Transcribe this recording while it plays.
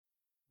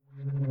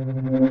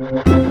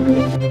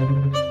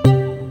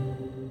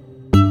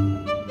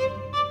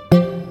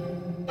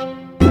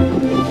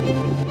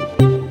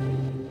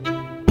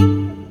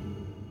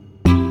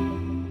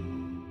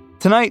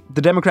Tonight,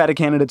 the Democratic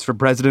candidates for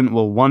president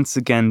will once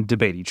again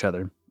debate each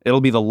other.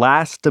 It'll be the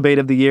last debate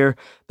of the year,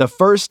 the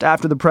first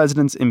after the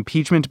president's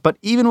impeachment, but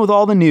even with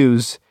all the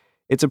news,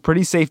 it's a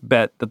pretty safe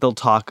bet that they'll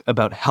talk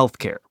about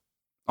healthcare.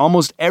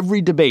 Almost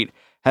every debate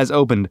has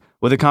opened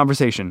with a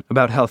conversation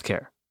about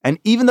healthcare. And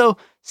even though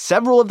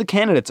several of the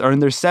candidates are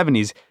in their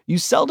 70s, you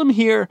seldom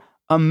hear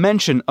a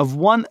mention of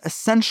one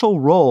essential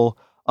role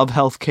of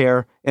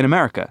healthcare in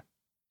America: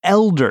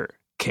 elder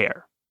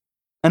care.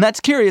 And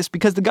that's curious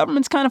because the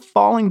government's kind of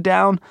falling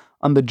down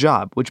on the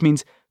job, which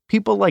means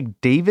people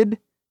like David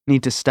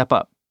need to step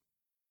up.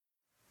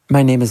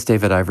 My name is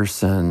David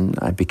Iverson.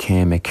 I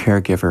became a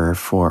caregiver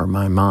for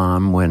my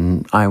mom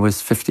when I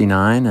was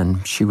 59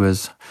 and she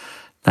was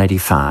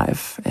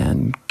 95,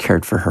 and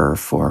cared for her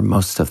for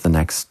most of the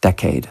next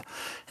decade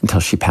until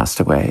she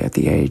passed away at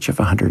the age of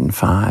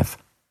 105.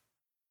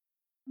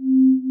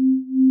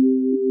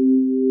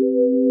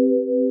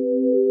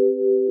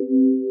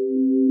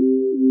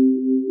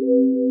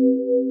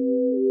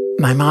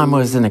 My mom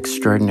was an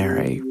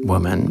extraordinary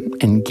woman,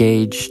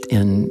 engaged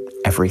in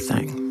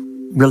everything,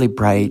 really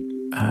bright,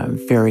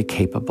 very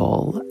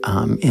capable,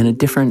 in a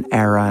different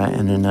era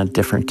and in a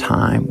different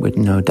time, would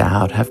no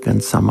doubt have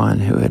been someone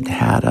who had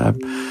had a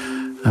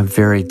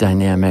very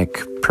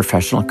dynamic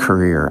professional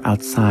career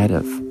outside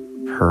of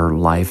her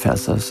life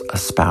as a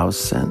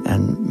spouse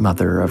and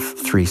mother of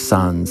 3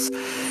 sons.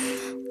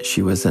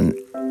 She was an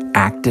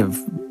active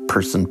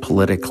person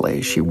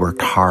politically. She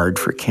worked hard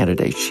for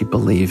candidates she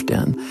believed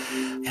in.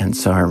 And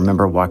so I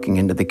remember walking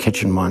into the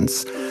kitchen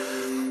once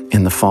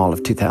in the fall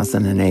of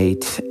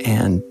 2008,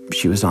 and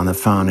she was on the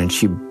phone, and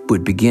she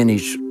would begin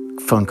each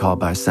phone call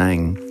by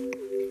saying,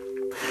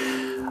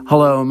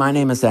 "Hello, my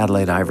name is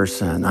Adelaide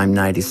Iverson. I'm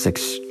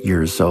 96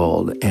 years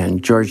old,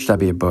 and George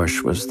W.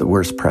 Bush was the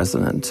worst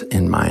president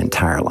in my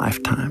entire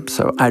lifetime.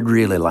 So I'd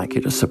really like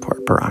you to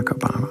support Barack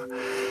Obama."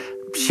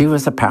 She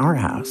was a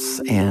powerhouse,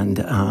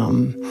 and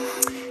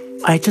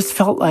I just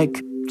felt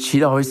like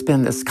she'd always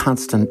been this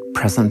constant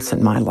presence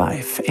in my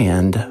life,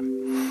 and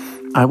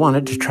I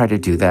wanted to try to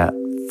do that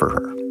for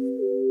her.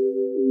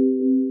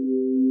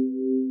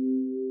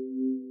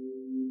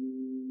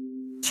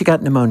 She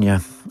got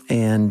pneumonia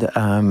and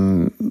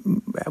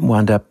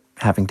wound up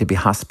having to be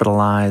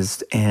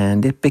hospitalized,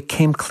 and it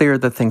became clear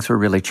that things were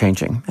really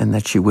changing and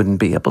that she wouldn't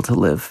be able to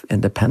live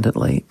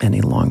independently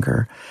any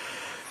longer.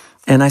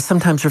 And I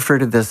sometimes refer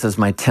to this as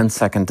my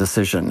 10-second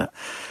decision.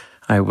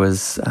 I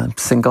was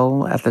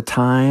single at the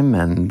time,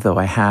 and though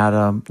I had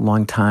a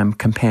longtime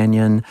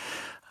companion,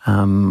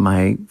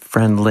 my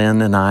friend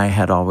Lynn and I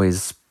had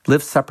always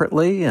lived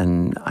separately,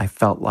 and I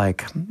felt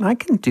like I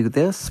can do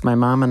this. My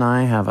mom and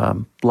I have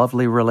a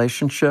lovely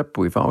relationship.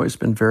 We've always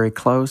been very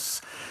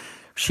close.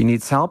 She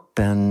needs help,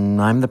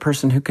 and I'm the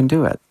person who can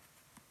do it.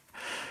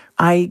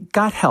 I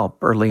got help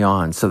early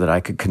on so that I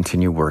could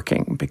continue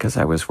working because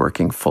I was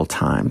working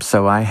full-time.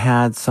 So I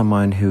had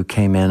someone who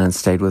came in and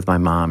stayed with my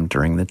mom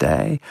during the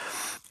day,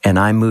 and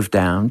I moved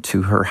down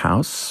to her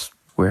house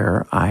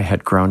where I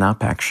had grown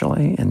up,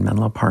 actually, in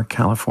Menlo Park,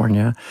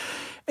 California.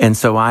 And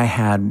so I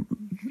had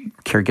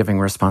caregiving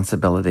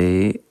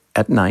responsibility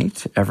at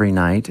night, every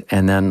night,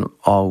 and then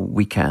all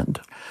weekend.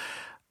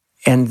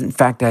 And in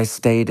fact, I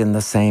stayed in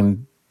the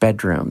same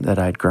bedroom that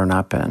I'd grown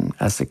up in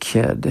as a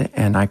kid.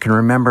 And I can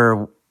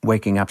remember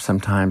waking up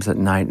sometimes at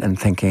night and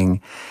thinking,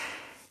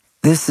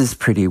 this is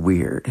pretty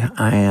weird.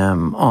 I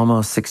am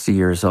almost 60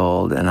 years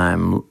old, and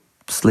I'm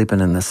sleeping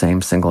in the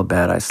same single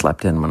bed I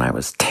slept in when I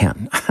was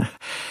 10.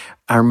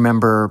 I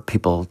remember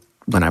people,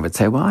 when I would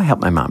say, well, I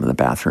help my mom in the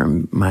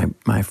bathroom,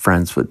 my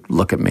friends would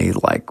look at me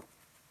like,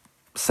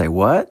 say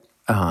what?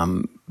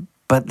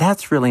 But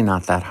that's really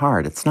not that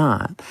hard. It's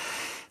not.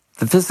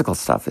 The physical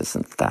stuff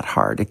isn't that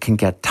hard. It can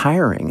get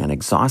tiring and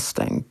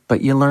exhausting,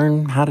 but you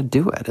learn how to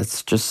do it.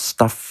 It's just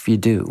stuff you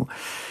do.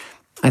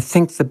 I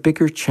think the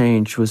bigger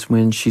change was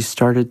when she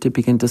started to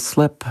begin to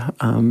slip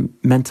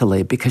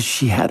mentally, because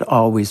she had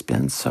always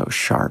been so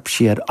sharp.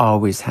 She had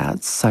always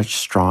had such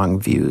strong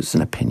views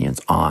and opinions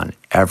on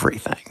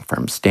everything,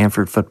 from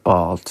Stanford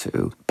football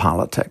to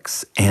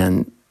politics.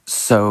 And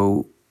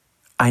so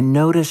I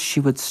noticed she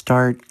would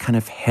start kind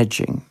of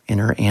hedging in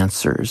her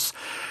answers.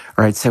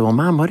 Or I'd say, well,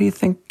 Mom, what do you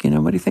think,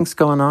 what do you think's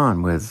going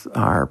on with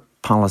our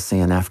policy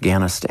in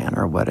Afghanistan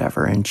or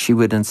whatever? And she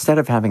would, instead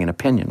of having an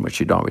opinion, which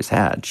she'd always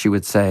had, she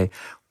would say,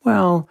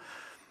 well,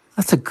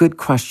 that's a good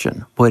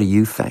question. What do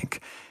you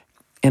think?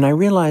 And I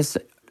realized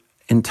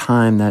in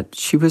time that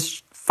she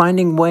was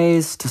finding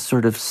ways to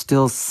sort of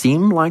still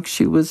seem like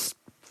she was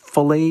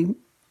fully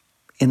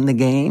in the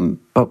game,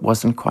 but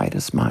wasn't quite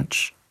as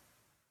much.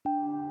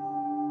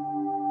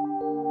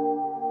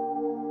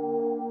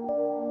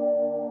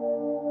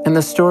 And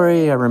the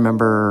story I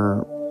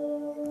remember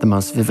the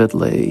most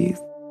vividly,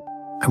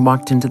 I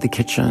walked into the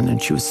kitchen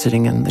and she was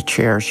sitting in the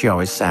chair she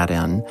always sat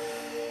in.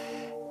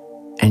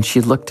 And she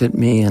looked at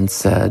me and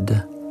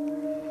said,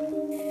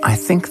 I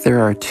think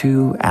there are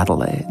 2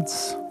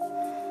 Adelaides.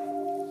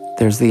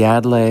 There's the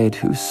Adelaide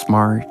who's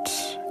smart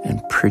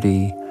and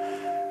pretty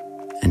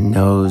and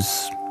knows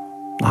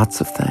lots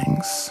of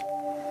things.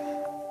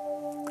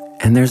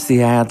 And there's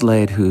the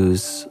Adelaide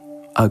who's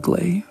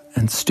ugly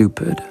and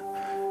stupid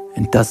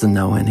and doesn't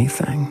know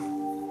anything.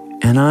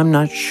 And I'm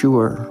not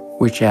sure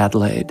which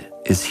Adelaide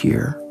is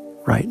here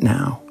right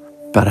now,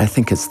 but I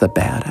think it's the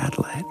bad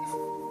Adelaide.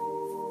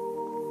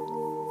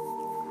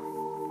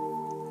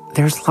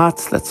 There's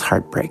lots that's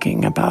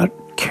heartbreaking about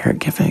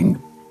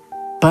caregiving,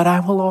 but I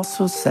will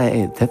also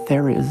say that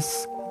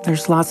there's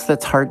lots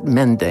that's heart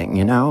mending,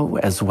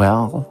 as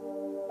well.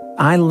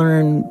 I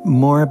learn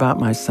more about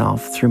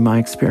myself through my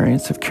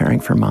experience of caring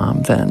for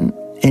Mom than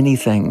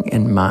anything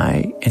in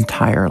my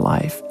entire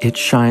life. It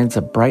shines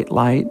a bright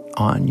light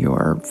on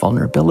your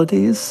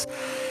vulnerabilities.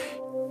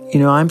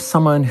 I'm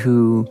someone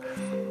who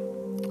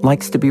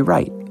likes to be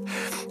right.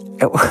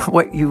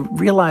 What you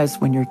realize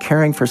when you're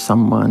caring for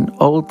someone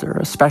older,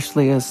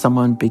 especially as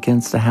someone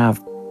begins to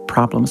have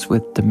problems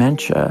with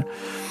dementia,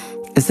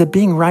 is that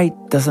being right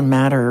doesn't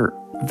matter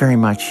very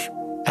much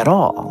at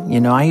all.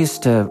 I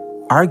used to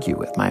argue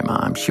with my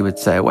mom. She would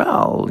say,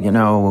 well,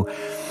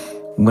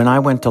 when I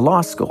went to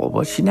law school,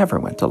 well, she never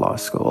went to law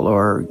school.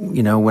 Or,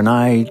 when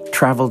I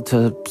traveled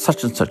to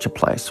such and such a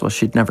place, well,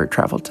 she'd never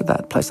traveled to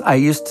that place. I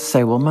used to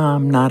say, well,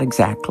 Mom, not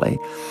exactly.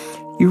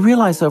 You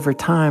realize over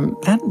time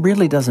that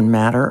really doesn't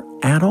matter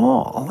at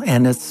all.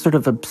 And it's sort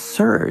of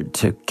absurd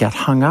to get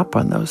hung up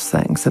on those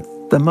things. That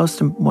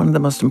one of the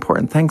most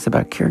important things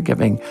about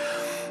caregiving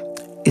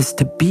is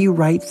to be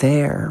right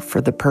there for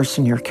the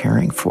person you're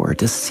caring for,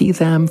 to see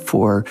them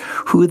for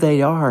who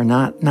they are,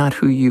 not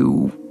who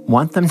you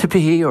want them to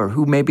be or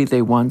who maybe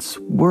they once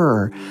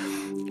were.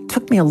 It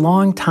took me a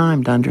long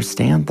time to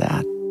understand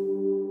that.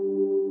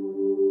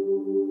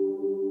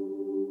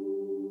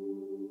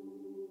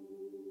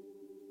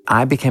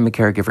 I became a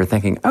caregiver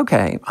thinking,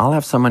 okay, I'll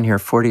have someone here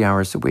 40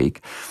 hours a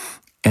week,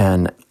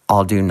 and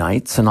I'll do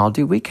nights and I'll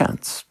do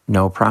weekends,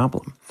 no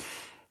problem.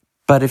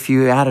 But if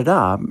you add it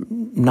up,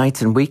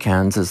 nights and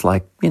weekends is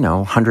like,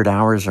 100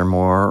 hours or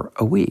more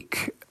a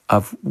week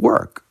of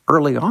work.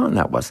 Early on,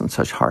 that wasn't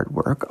such hard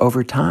work.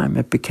 Over time,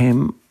 it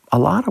became a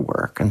lot of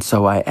work. And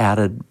so I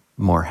added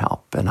more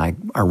help, and I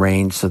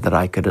arranged so that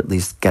I could at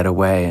least get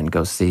away and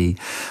go see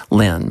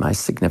Lynn, my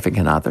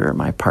significant other,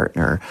 my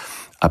partner,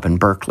 up in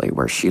Berkeley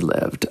where she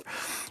lived.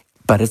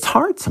 But it's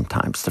hard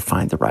sometimes to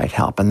find the right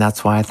help. And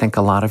that's why I think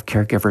a lot of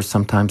caregivers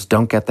sometimes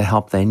don't get the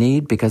help they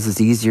need because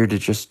it's easier to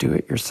just do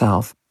it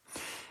yourself.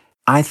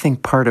 I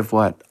think part of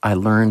what I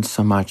learned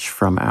so much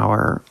from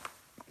our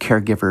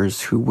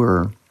caregivers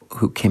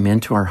who came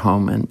into our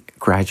home and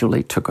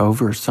gradually took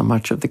over so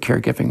much of the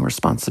caregiving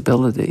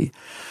responsibility,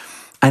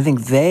 I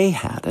think they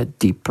had a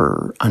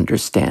deeper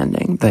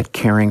understanding that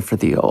caring for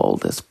the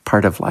old is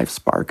part of life's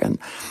bargain.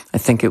 I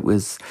think it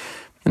was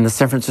in the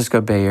San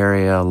Francisco Bay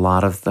Area, a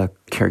lot of the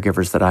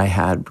caregivers that I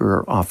had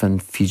were often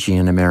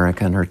Fijian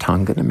American or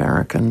Tongan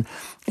American.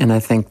 And I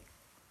think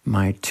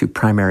my two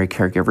primary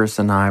caregivers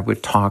and I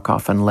would talk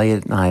often late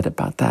at night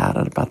about that,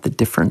 and about the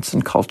difference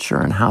in culture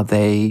and how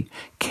they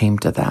came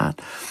to that.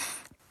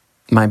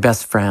 My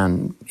best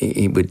friend,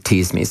 he would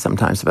tease me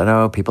sometimes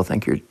about, people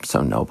think you're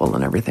so noble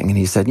and everything. And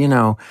he said,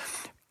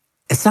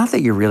 it's not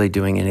that you're really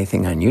doing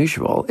anything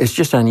unusual. It's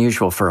just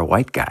unusual for a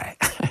white guy.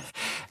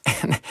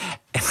 and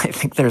I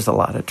think there's a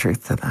lot of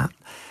truth to that.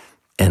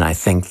 And I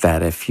think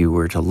that if you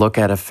were to look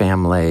at a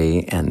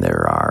family and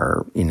there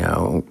are,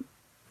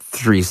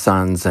 3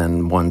 sons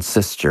and 1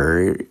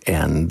 sister,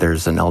 and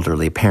there's an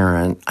elderly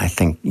parent, I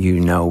think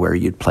where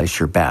you'd place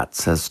your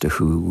bets as to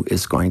who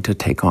is going to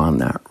take on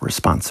that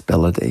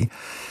responsibility.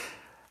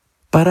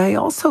 But I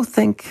also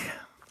think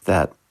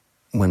that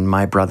when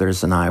my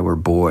brothers and I were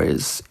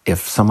boys, if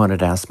someone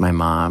had asked my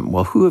mom,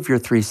 well, who of your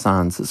 3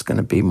 sons is going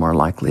to be more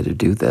likely to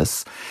do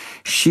this?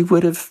 She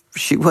would have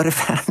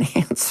had an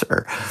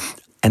answer.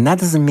 And that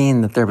doesn't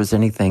mean that there was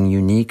anything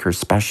unique or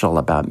special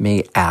about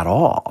me at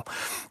all.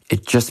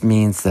 It just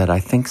means that I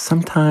think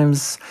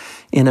sometimes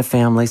in a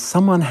family,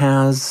 someone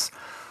has,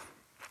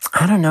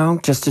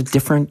 just a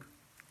different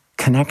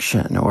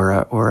connection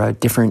or a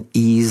different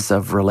ease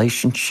of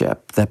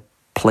relationship that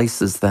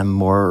places them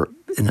more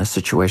in a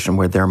situation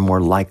where they're more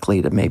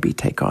likely to maybe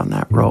take on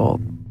that role.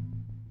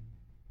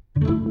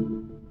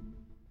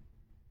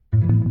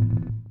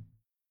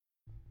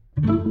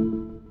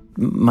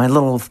 My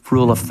little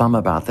rule of thumb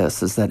about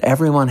this is that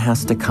everyone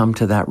has to come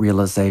to that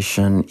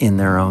realization in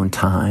their own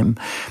time,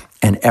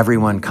 and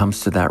everyone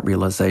comes to that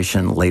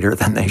realization later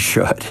than they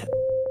should.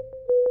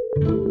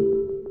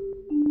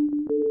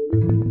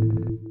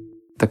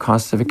 The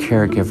cost of a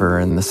caregiver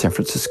in the San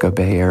Francisco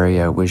Bay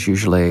Area was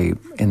usually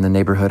in the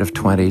neighborhood of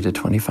 $20 to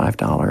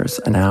 $25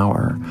 an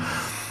hour.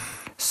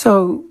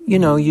 So,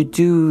 you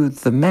do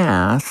the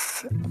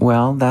math,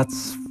 well,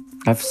 that's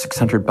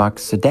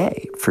 $600 a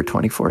day for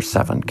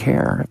 24/7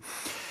 care.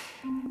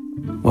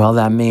 Well,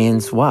 that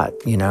means what?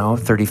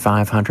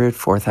 $3,500,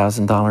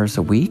 $4,000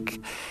 a week.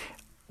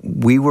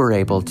 We were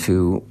able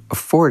to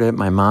afford it.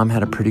 My mom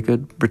had a pretty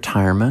good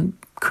retirement,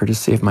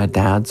 courtesy of my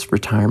dad's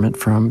retirement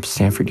from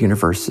Stanford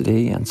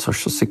University and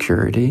Social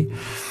Security.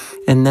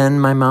 And then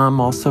my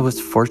mom also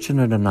was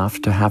fortunate enough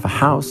to have a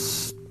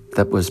house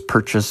that was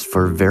purchased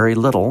for very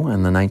little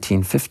in the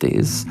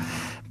 1950s,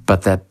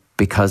 but that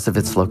because of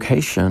its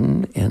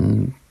location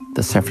in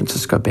the San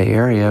Francisco Bay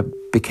Area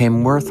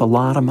became worth a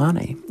lot of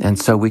money. And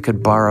so we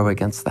could borrow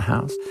against the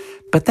house.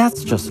 But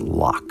that's just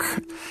luck.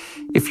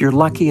 If you're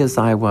lucky as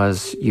I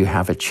was, you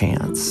have a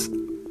chance.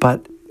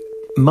 But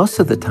most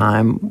of the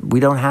time, we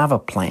don't have a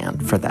plan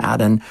for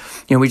that. And,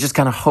 we just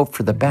kind of hope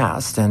for the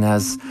best. And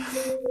as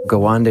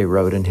Gawande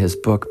wrote in his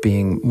book,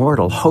 Being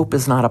Mortal, hope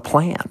is not a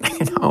plan,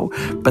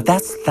 But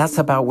that's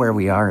about where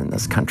we are in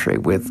this country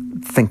with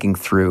thinking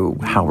through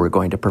how we're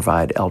going to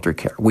provide elder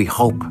care. We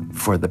hope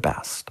for the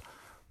best.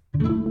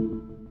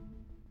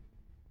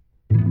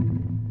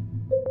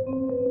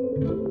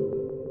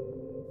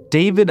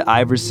 David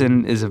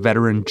Iverson is a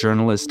veteran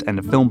journalist and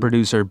a film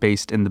producer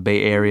based in the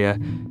Bay Area.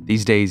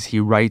 These days, he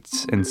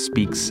writes and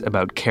speaks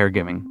about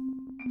caregiving.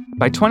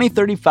 By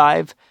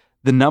 2035,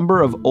 the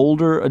number of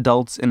older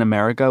adults in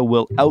America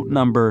will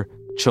outnumber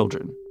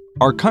children.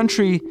 Our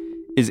country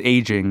is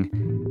aging,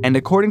 and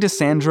according to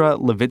Sandra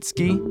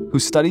Levitsky, who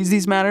studies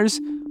these matters,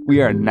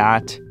 we are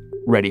not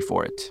ready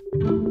for it.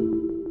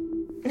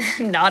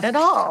 Not at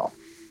all.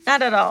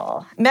 Not at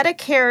all.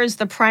 Medicare is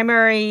the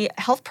primary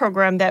health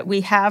program that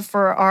we have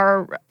for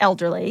our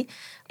elderly.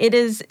 It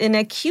is an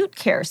acute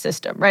care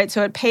system, right?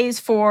 So it pays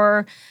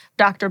for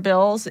doctor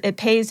bills. It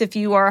pays if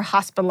you are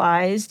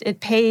hospitalized.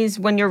 It pays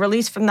when you're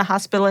released from the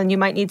hospital and you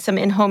might need some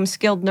in-home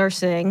skilled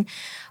nursing.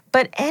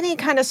 But any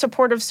kind of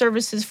supportive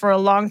services for a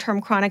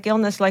long-term chronic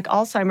illness like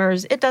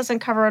Alzheimer's, it doesn't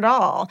cover at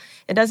all.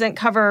 It doesn't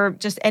cover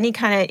just any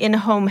kind of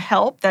in-home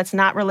help that's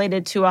not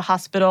related to a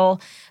hospital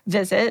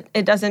visit.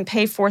 It doesn't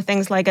pay for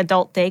things like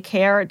adult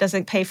daycare. It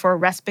doesn't pay for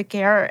respite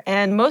care.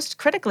 And most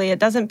critically, it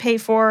doesn't pay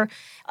for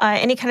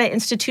any kind of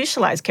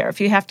institutionalized care. If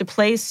you have to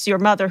place your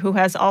mother who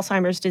has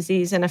Alzheimer's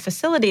disease in a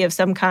facility of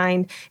some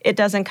kind, it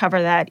doesn't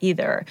cover that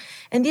either.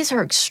 And these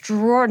are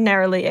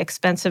extraordinarily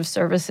expensive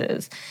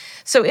services.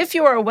 So if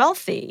you are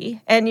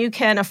wealthy and you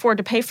can afford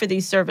to pay for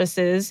these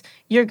services,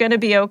 you're going to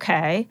be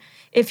okay.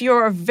 If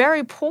you're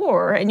very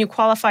poor and you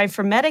qualify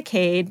for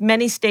Medicaid,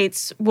 many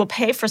states will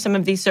pay for some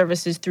of these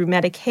services through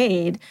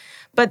Medicaid.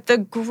 But the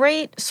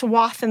great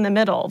swath in the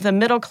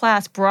middle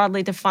class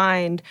broadly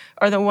defined,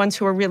 are the ones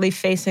who are really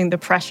facing the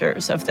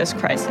pressures of this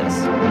crisis.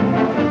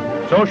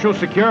 Social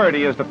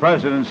Security is the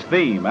president's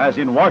theme, as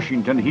in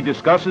Washington he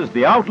discusses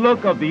the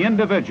outlook of the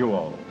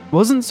individual.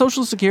 Wasn't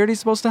Social Security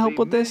supposed to help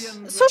with this?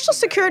 Social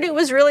Security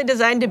was really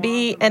designed to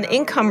be an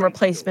income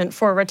replacement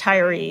for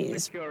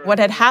retirees. What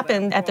had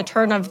happened at the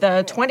turn of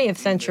the 20th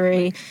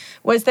century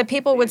was that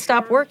people would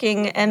stop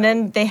working and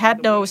then they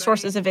had no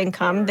sources of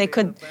income. They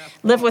could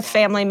live with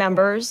family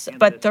members,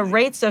 but the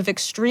rates of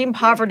extreme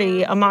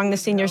poverty among the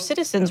senior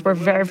citizens were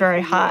very,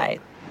 very high.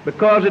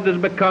 Because it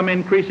has become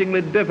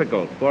increasingly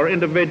difficult for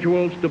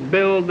individuals to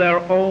build their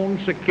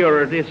own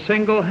security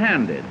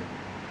single-handed,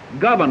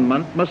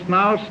 government must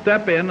now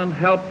step in and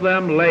help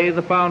them lay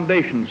the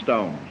foundation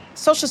stones.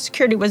 Social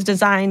Security was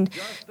designed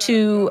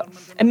to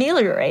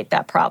ameliorate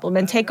that problem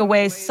and take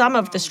away some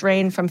of the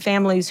strain from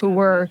families who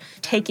were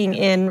taking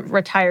in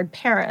retired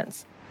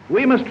parents.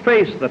 We must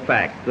face the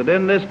fact that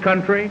in this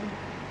country,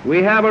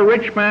 we have a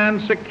rich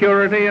man's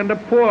security and a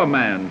poor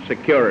man's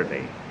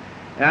security,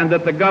 and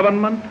that the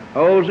government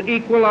owes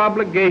equal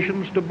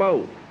obligations to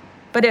both.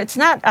 But it's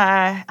not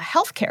a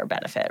health care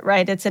benefit,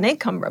 right? It's an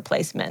income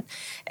replacement.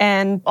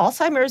 And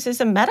Alzheimer's is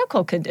a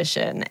medical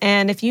condition.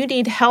 And if you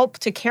need help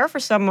to care for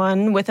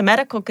someone with a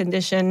medical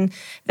condition,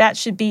 that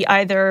should be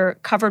either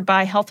covered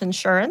by health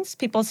insurance,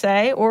 people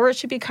say, or it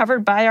should be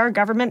covered by our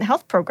government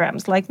health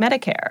programs like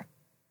Medicare.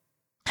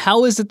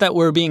 How is it that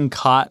we're being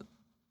caught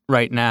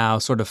right now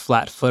sort of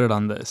flat-footed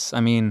on this?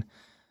 I mean,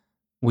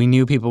 we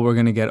knew people were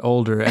going to get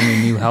older and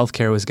we knew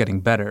healthcare was getting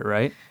better,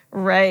 right?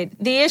 Right.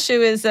 The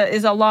issue is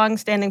a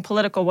long-standing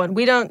political one.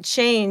 We don't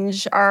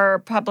change our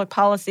public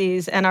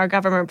policies and our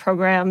government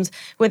programs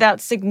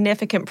without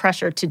significant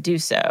pressure to do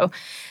so.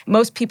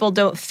 Most people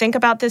don't think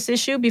about this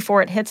issue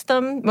before it hits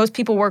them. Most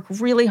people work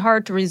really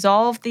hard to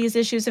resolve these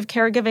issues of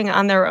caregiving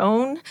on their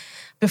own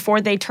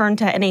before they turn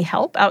to any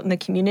help out in the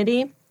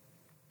community.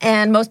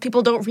 And most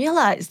people don't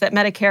realize that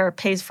Medicare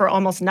pays for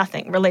almost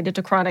nothing related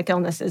to chronic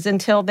illnesses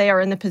until they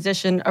are in the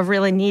position of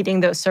really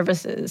needing those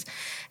services.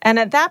 And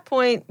at that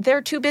point,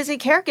 they're too busy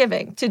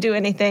caregiving to do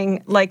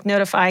anything like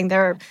notifying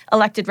their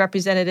elected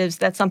representatives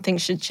that something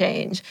should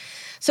change.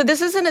 So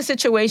this isn't a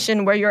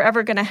situation where you're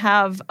ever going to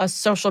have a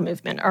social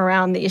movement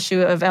around the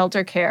issue of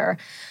elder care.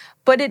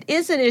 But it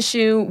is an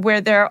issue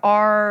where there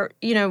are,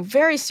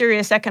 very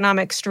serious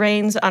economic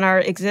strains on our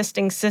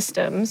existing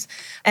systems,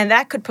 and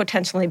that could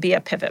potentially be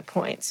a pivot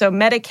point. So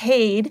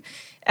Medicaid,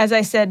 as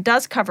I said,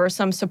 does cover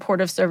some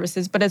supportive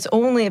services, but it's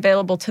only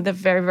available to the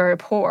very, very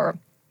poor.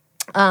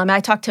 I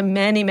talked to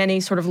many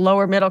sort of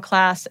lower middle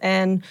class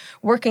and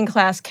working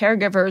class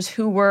caregivers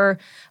who were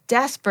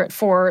desperate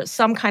for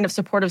some kind of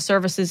supportive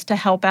services to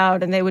help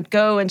out, and they would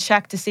go and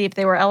check to see if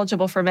they were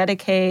eligible for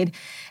Medicaid,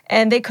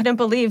 and they couldn't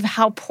believe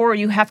how poor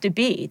you have to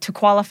be to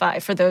qualify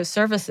for those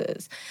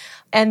services.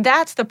 And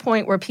that's the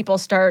point where people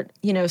start,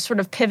 sort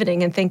of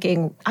pivoting and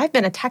thinking, I've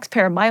been a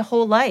taxpayer my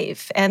whole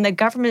life, and the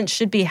government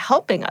should be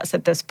helping us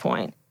at this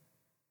point.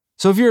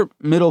 So if you're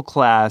middle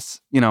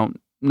class,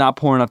 not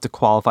poor enough to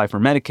qualify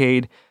for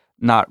Medicaid,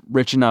 not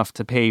rich enough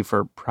to pay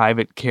for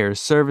private care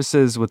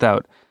services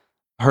without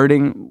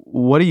hurting,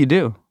 what do you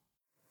do?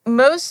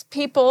 Most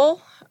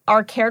people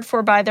are cared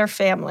for by their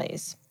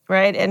families,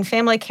 right? And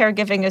family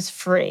caregiving is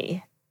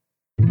free.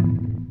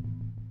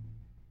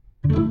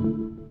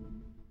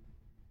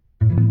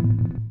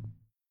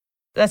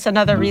 That's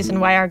another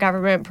reason why our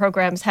government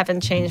programs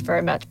haven't changed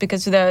very much,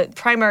 because the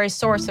primary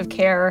source of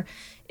care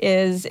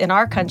is, in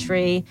our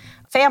country,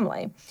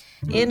 family.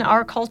 In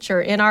our culture,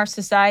 in our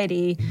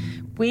society,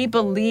 we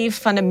believe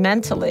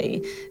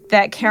fundamentally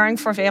that caring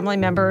for family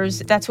members,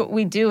 that's what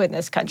we do in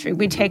this country.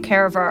 We take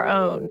care of our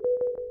own.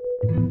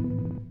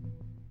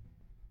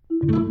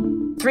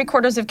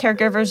 3/4 of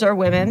caregivers are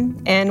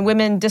women, and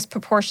women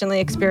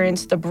disproportionately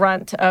experience the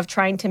brunt of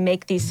trying to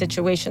make these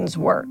situations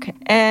work.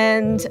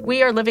 And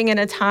we are living in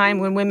a time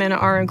when women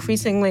are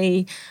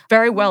increasingly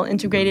very well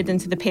integrated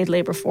into the paid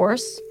labor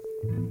force.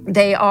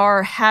 They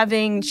are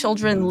having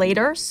children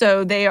later,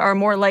 so they are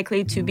more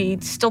likely to be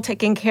still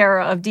taking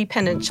care of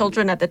dependent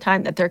children at the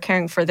time that they're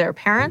caring for their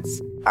parents.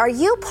 Are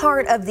you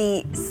part of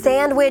the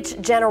sandwich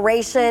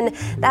generation?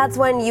 That's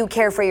when you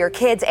care for your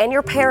kids and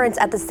your parents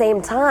at the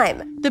same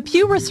time. The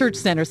Pew Research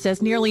Center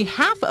says nearly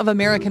half of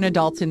American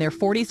adults in their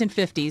 40s and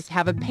 50s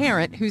have a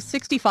parent who's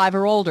 65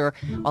 or older,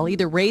 while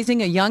either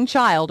raising a young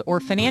child or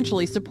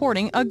financially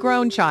supporting a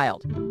grown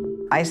child.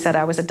 I said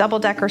I was a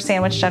double-decker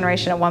sandwich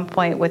generation at one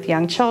point with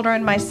young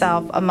children,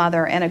 myself, a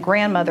mother, and a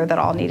grandmother that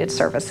all needed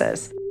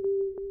services.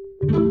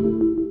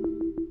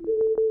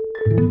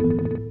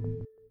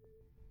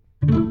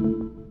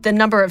 The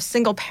number of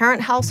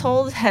single-parent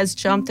households has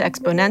jumped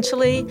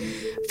exponentially.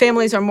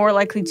 Families are more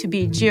likely to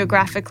be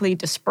geographically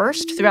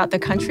dispersed throughout the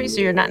country,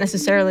 so you're not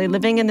necessarily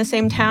living in the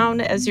same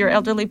town as your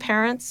elderly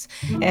parents.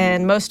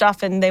 And most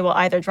often, they will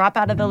either drop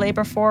out of the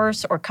labor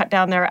force or cut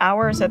down their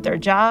hours at their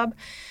job,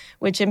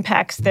 which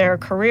impacts their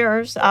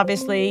careers.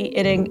 Obviously,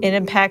 it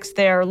impacts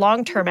their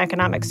long-term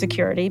economic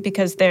security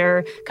because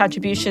their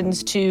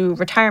contributions to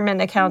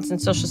retirement accounts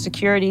and Social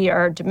Security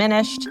are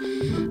diminished.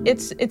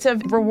 It's a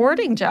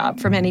rewarding job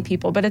for many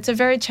people, but it's a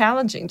very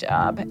challenging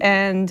job.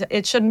 And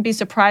it shouldn't be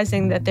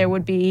surprising that there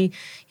would be,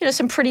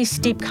 some pretty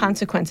steep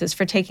consequences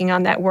for taking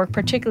on that work,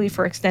 particularly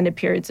for extended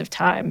periods of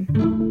time.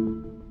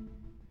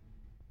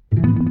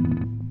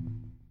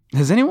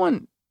 Has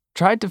anyone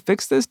tried to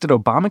fix this? Did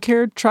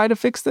Obamacare try to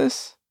fix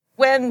this?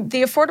 When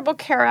the Affordable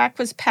Care Act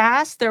was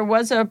passed, there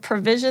was a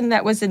provision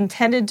that was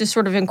intended to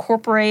sort of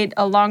incorporate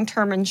a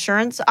long-term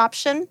insurance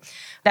option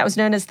that was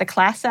known as the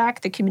CLASS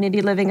Act, the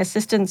Community Living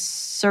Assistance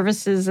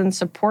Services and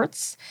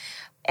Supports.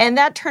 And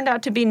that turned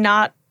out to be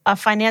not a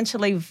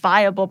financially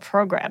viable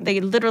program. They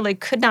literally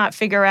could not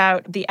figure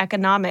out the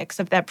economics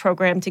of that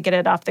program to get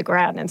it off the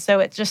ground. And so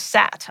it just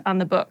sat on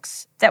the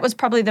books. That was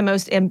probably the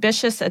most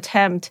ambitious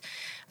attempt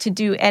to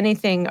do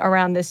anything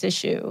around this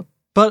issue.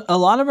 But a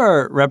lot of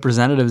our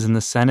representatives in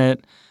the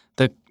Senate,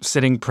 the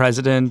sitting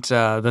president,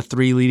 the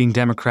 3 leading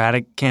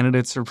Democratic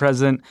candidates for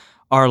president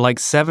are like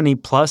 70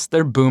 plus.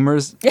 They're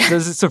boomers.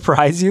 Does it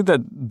surprise you that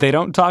they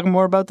don't talk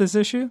more about this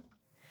issue?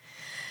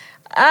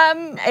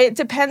 It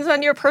depends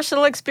on your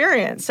personal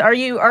experience. Are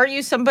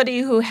you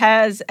somebody who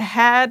has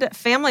had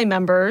family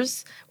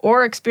members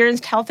or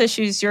experienced health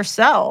issues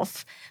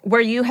yourself where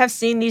you have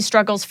seen these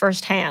struggles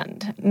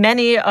firsthand?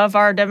 Many of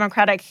our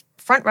Democratic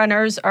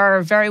frontrunners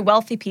are very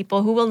wealthy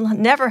people who will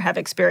never have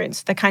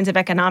experienced the kinds of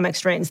economic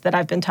strains that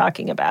I've been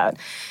talking about.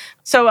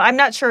 So I'm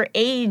not sure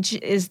age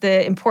is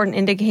the important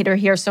indicator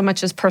here so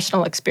much as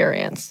personal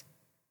experience.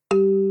 I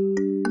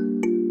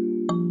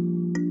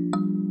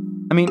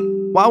mean,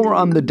 while we're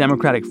on the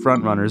Democratic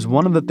frontrunners,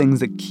 one of the things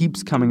that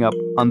keeps coming up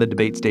on the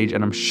debate stage,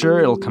 and I'm sure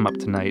it'll come up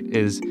tonight,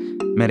 is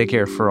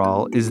Medicare for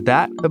All. Is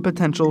that a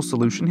potential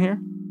solution here?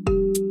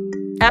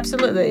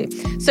 Absolutely.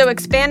 So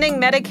expanding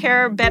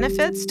Medicare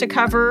benefits to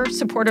cover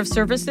supportive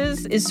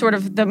services is sort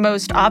of the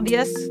most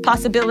obvious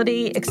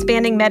possibility.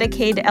 Expanding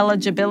Medicaid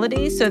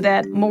eligibility so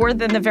that more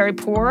than the very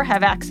poor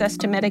have access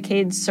to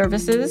Medicaid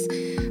services,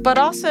 but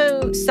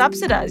also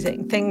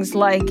subsidizing things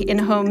like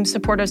in-home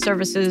supportive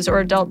services or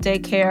adult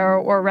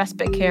daycare or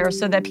respite care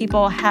so that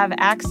people have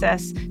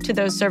access to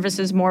those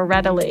services more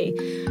readily.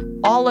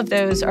 All of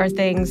those are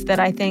things that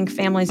I think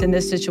families in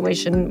this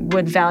situation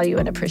would value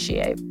and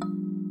appreciate.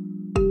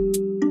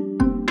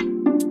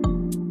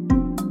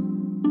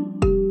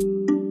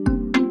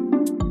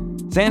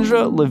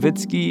 Sandra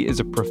Levitsky is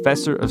a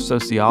professor of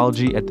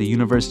sociology at the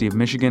University of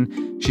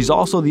Michigan. She's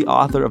also the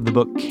author of the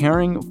book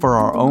Caring for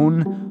Our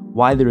Own: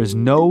 Why There Is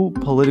No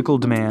Political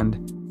Demand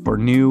for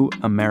New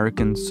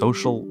American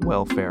Social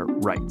Welfare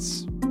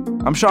Rights.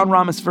 I'm Sean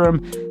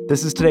Rameswaram.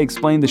 This is Today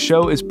Explained. The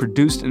show is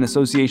produced in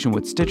association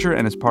with Stitcher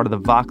and is part of the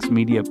Vox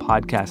Media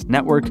Podcast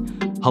Network.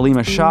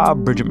 Halima Shah,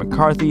 Bridget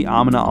McCarthy,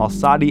 Amina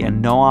Al-Sadi,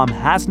 and Noam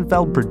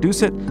Hassenfeld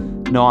produce it.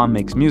 Noam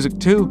makes music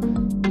too.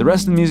 The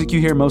rest of the music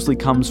you hear mostly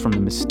comes from the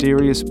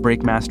mysterious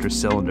Breakmaster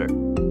cylinder.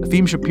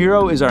 Efim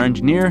Shapiro is our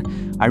engineer.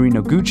 Irene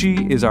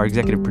Noguchi is our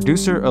executive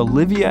producer.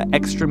 Olivia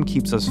Ekstrom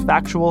keeps us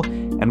factual.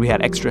 And we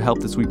had extra help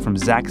this week from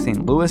Zach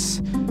St.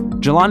 Louis.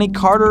 Jelani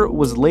Carter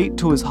was late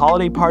to his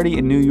holiday party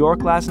in New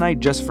York last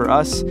night just for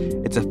us.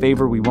 It's a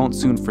favor we won't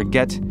soon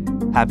forget.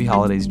 Happy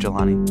holidays,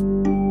 Jelani.